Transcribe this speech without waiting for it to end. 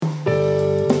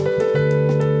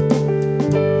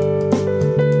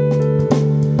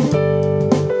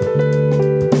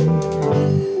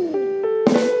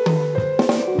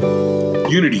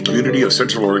Unity Community of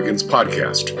Central Oregon's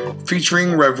podcast,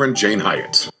 featuring Reverend Jane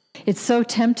Hyatt. It's so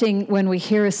tempting when we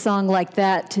hear a song like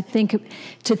that to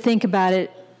think about it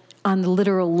on the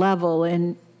literal level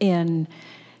in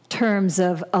terms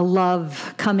of a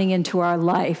love coming into our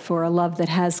life, or a love that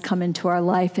has come into our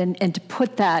life, and to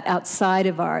put that outside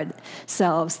of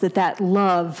ourselves, that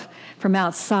love from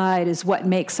outside is what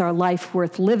makes our life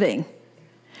worth living.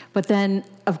 But then,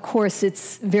 of course,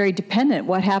 it's very dependent.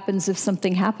 What happens if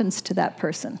something happens to that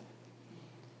person?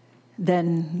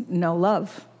 Then no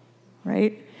love,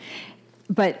 right?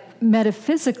 But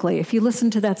metaphysically, if you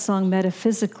listen to that song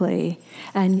metaphysically,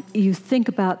 and you think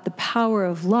about the power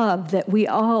of love that we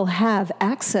all have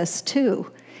access to,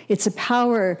 it's a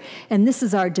power, and this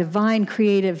is our divine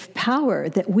creative power,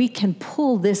 that we can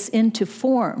pull this into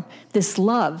form, this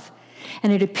love.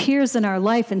 And it appears in our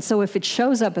life, and so if it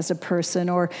shows up as a person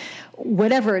or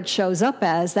whatever it shows up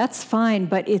as, that's fine,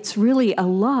 but it's really a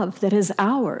love that is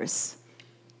ours.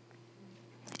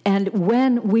 And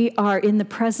when we are in the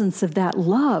presence of that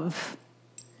love,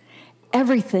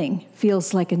 everything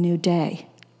feels like a new day.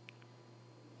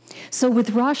 So with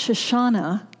Rosh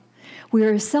Hashanah, we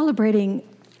are celebrating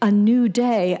a new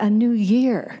day, a new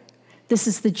year. This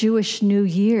is the Jewish New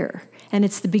Year. And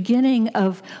it's the beginning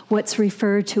of what's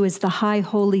referred to as the High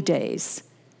Holy Days.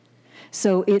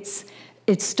 So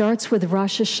it starts with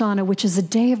Rosh Hashanah, which is a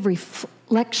day of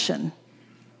reflection,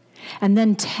 and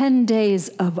then 10 days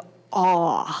of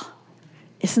awe.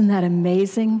 Isn't that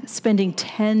amazing? Spending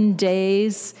 10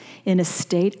 days in a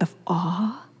state of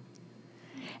awe.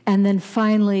 And then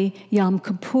finally, Yom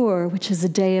Kippur, which is a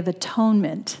day of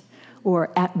atonement,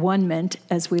 or at-one-ment,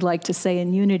 as we like to say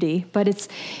in Unity. But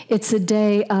it's a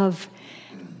day of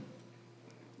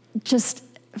just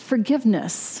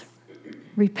forgiveness,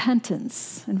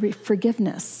 repentance, and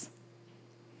forgiveness.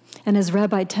 And as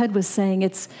Rabbi Ted was saying,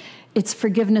 it's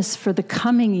forgiveness for the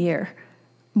coming year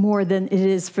more than it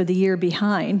is for the year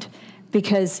behind,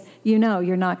 because you know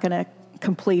you're not going to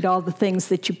complete all the things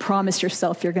that you promise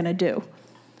yourself you're going to do.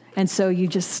 And so you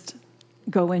just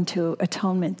go into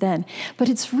atonement then. But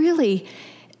it's really,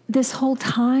 this whole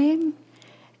time,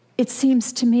 it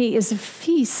seems to me, is a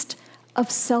feast of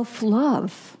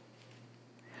self-love,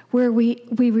 where we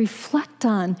reflect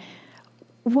on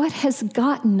what has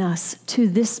gotten us to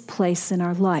this place in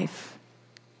our life.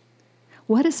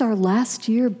 What has our last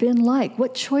year been like?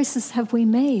 What choices have we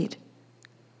made?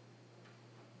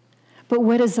 But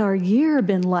what has our year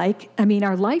been like,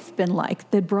 our life been like,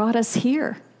 that brought us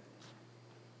here?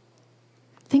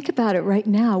 Think about it right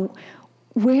now.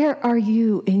 Where are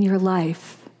you in your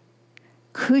life?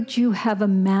 Could you have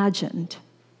imagined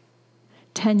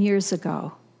 10 years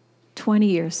ago, 20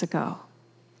 years ago,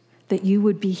 that you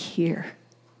would be here?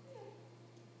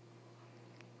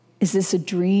 Is this a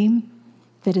dream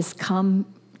that has come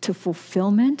to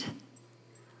fulfillment?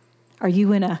 Are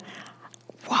you in a,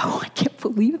 wow, I can't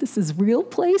believe this is real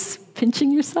place,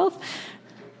 pinching yourself?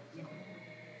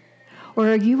 Or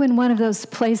are you in one of those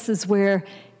places where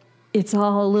it's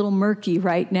all a little murky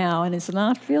right now and it's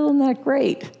not feeling that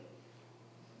great?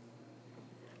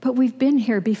 But we've been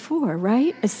here before,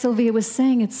 right? As Sylvia was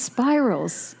saying, it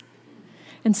spirals.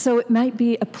 And so it might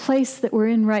be a place that we're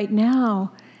in right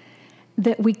now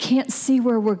that we can't see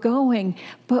where we're going,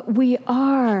 but we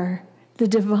are the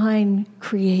divine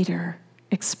creator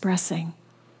expressing.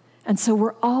 And so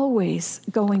we're always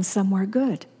going somewhere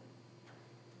good.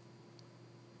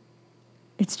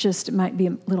 It's just, it might be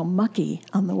a little mucky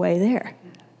on the way there.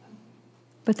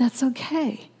 But that's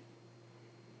okay.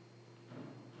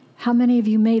 How many of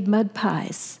you made mud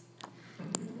pies?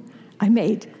 I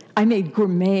made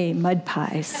gourmet mud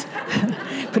pies.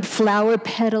 Put flower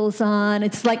petals on.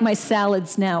 It's like my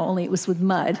salads now, only it was with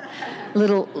mud. A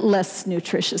little less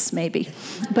nutritious, maybe.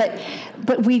 But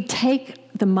we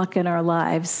take the muck in our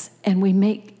lives and we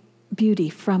make beauty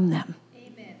from them.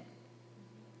 Amen.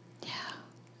 Yeah.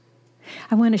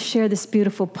 I want to share this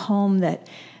beautiful poem that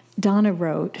Donna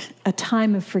wrote, A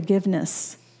Time of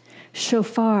Forgiveness.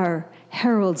 Shofar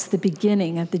heralds the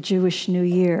beginning of the Jewish New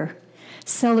Year,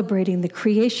 celebrating the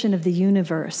creation of the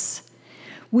universe.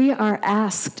 We are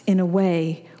asked, in a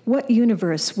way, what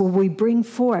universe will we bring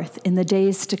forth in the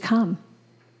days to come?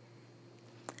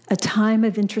 A time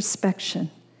of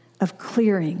introspection, of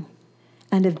clearing,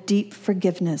 and of deep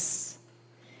forgiveness.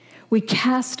 We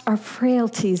cast our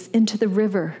frailties into the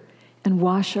river and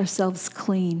wash ourselves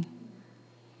clean,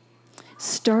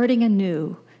 starting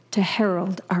anew to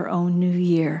herald our own new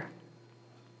year,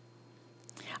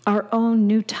 our own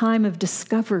new time of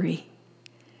discovery,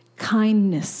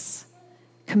 kindness,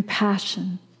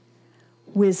 compassion,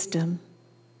 wisdom,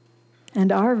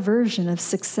 and our version of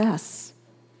success.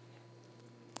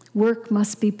 Work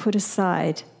must be put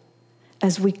aside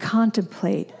as we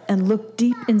contemplate and look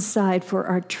deep inside for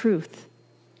our truth.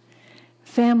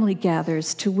 Family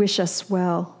gathers to wish us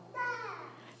well.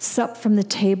 Sup from the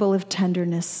table of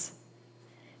tenderness,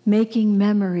 making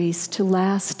memories to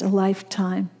last a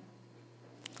lifetime.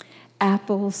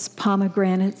 Apples,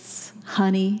 pomegranates,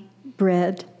 honey,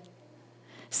 bread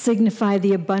signify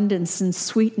the abundance and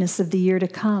sweetness of the year to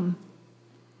come,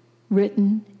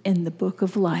 written in the book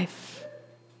of life.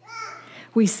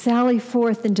 We sally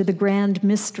forth into the grand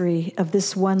mystery of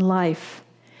this one life,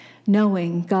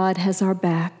 knowing God has our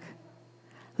back.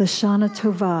 Lashana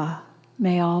Tova,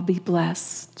 may all be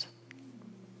blessed.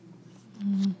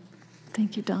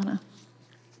 Thank you, Donna.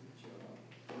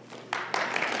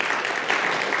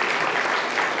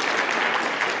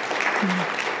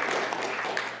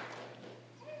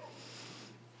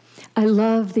 I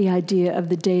love the idea of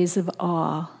the days of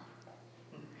awe,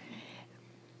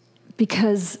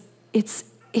 because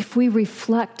if we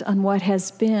reflect on what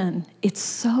has been, it's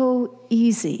so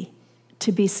easy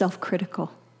to be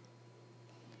self-critical.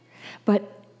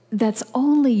 But that's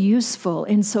only useful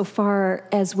insofar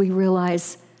as we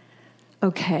realize,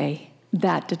 okay,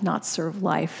 that did not serve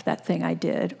life, that thing I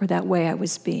did, or that way I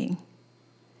was being.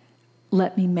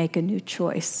 Let me make a new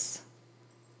choice.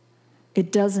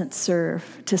 It doesn't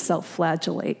serve to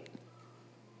self-flagellate.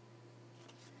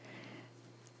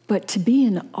 But to be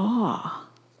in awe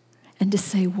and to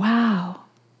say, wow,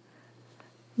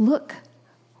 look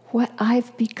what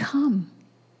I've become.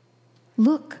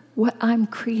 Look what I'm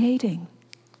creating.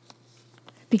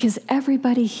 Because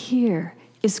everybody here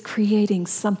is creating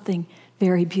something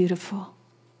very beautiful.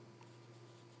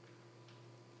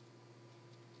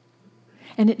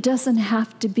 And it doesn't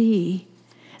have to be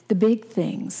the big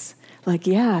things. Like,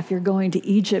 yeah, if you're going to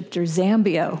Egypt or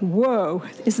Zambia, whoa,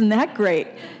 isn't that great?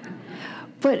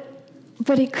 But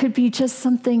it could be just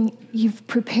something you've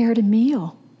prepared a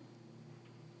meal.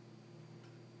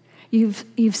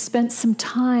 You've spent some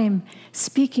time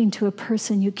speaking to a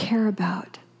person you care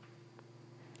about,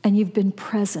 and you've been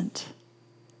present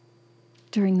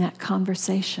during that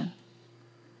conversation.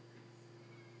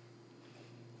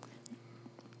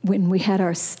 When we had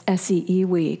our SEE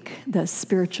week, the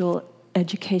spiritual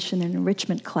education and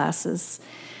enrichment classes,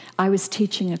 I was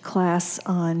teaching a class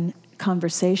on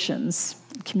conversations,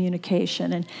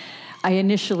 communication, and I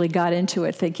initially got into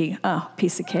it thinking, oh,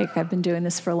 piece of cake, I've been doing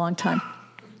this for a long time.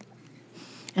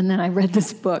 And then I read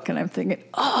this book, and I'm thinking,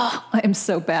 oh, I am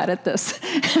so bad at this.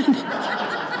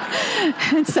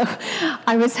 And so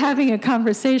I was having a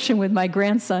conversation with my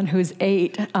grandson, who's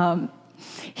 8.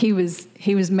 He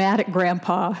was mad at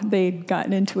Grandpa. They'd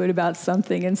gotten into it about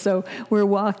something, and so we're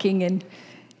walking, and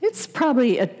it's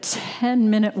probably a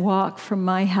 10-minute walk from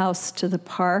my house to the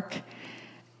park.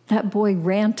 That boy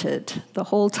ranted the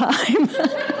whole time.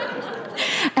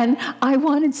 And I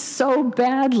wanted so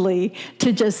badly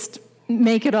to just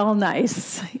make it all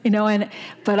nice,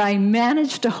 but I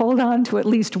managed to hold on to at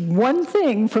least one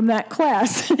thing from that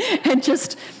class and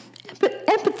just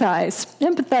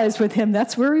empathize with him.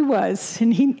 That's where he was,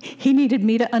 and he needed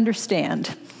me to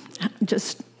understand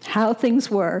just how things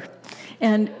were.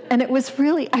 And it was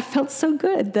really, I felt so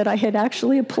good that I had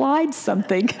actually applied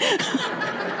something.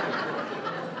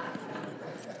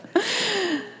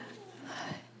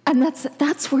 And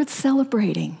that's worth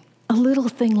celebrating, a little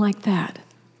thing like that.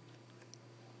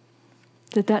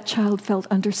 That child felt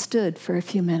understood for a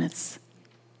few minutes.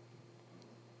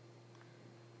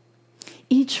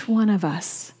 Each one of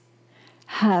us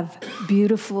have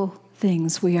beautiful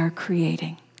things we are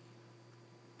creating.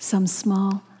 Some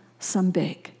small, some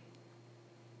big.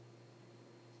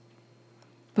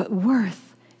 But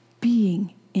worth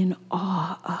being in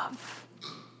awe of.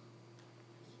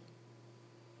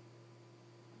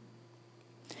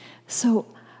 So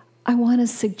I want to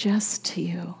suggest to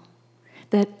you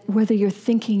that whether you're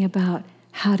thinking about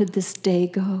how did this day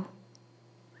go,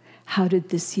 how did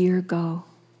this year go,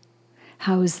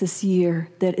 how is this year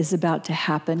that is about to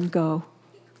happen go,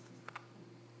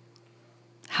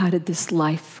 how did this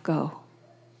life go,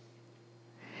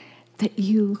 that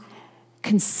you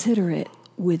consider it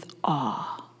with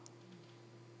awe,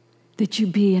 that you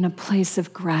be in a place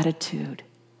of gratitude,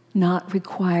 not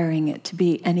requiring it to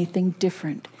be anything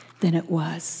different than it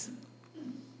was.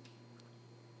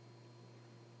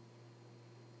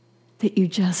 That you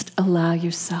just allow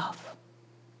yourself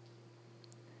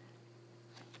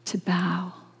to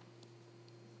bow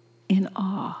in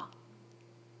awe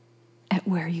at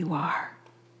where you are.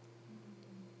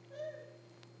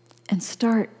 And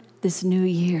start this new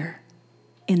year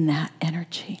in that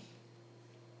energy.